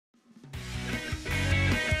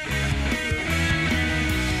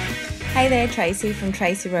Hey there, Tracy from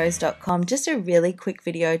tracyrose.com. Just a really quick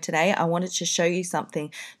video today. I wanted to show you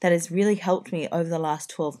something that has really helped me over the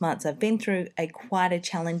last 12 months. I've been through quite a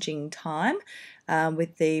challenging time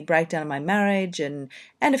with the breakdown of my marriage and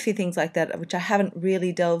a few things like that, which I haven't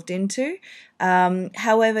really delved into.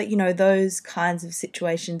 However, you know, those kinds of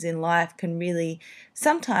situations in life can really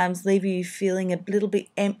sometimes leave you feeling a little bit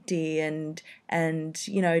empty and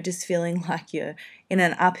you know, just feeling like you're in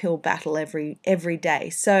an uphill battle every day.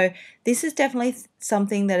 So this is definitely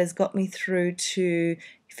something that has got me through to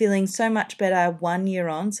feeling so much better 1 year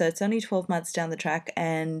on. So it's only 12 months down the track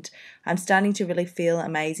and I'm starting to really feel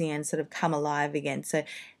amazing and sort of come alive again. So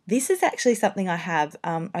this is actually something I have.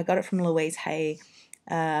 I got it from Louise Hay.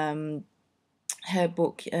 Her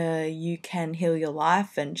book, You Can Heal Your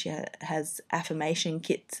Life, and she has affirmation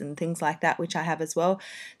kits and things like that, which I have as well.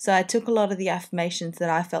 So I took a lot of the affirmations that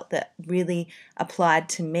I felt that really applied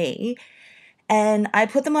to me, and I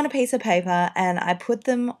put them on a piece of paper and I put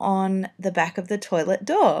them on the back of the toilet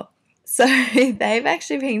door. So they've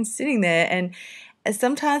actually been sitting there, and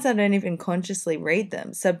sometimes I don't even consciously read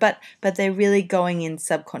them. So, but they're really going in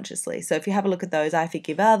subconsciously. So if you have a look at those, I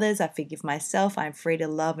forgive others, I forgive myself, I'm free to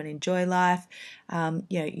love and enjoy life. You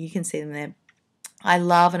know, you can see them there. I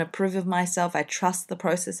love and approve of myself. I trust the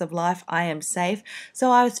process of life. I am safe.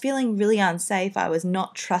 So I was feeling really unsafe. I was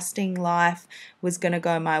not trusting life was going to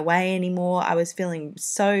go my way anymore. I was feeling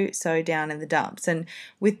so down in the dumps. And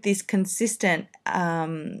with this consistent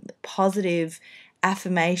positive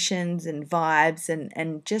affirmations and vibes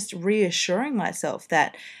and just reassuring myself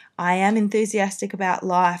that I am enthusiastic about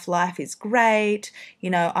life. Life is great.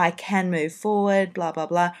 You know, I can move forward, blah, blah,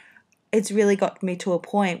 blah. It's really got me to a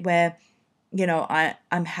point where, you know,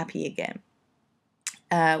 I'm happy again,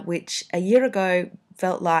 which a year ago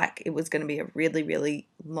felt like it was going to be a really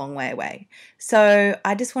long way away. So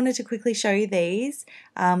I just wanted to quickly show you these.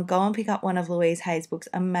 Go and pick up one of Louise Hay's books.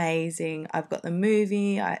 Amazing. I've got the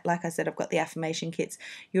movie. Like I said, I've got the affirmation kits.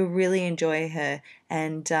 You'll really enjoy her,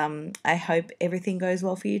 and I hope everything goes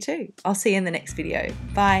well for you too. I'll see you in the next video.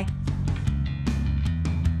 Bye.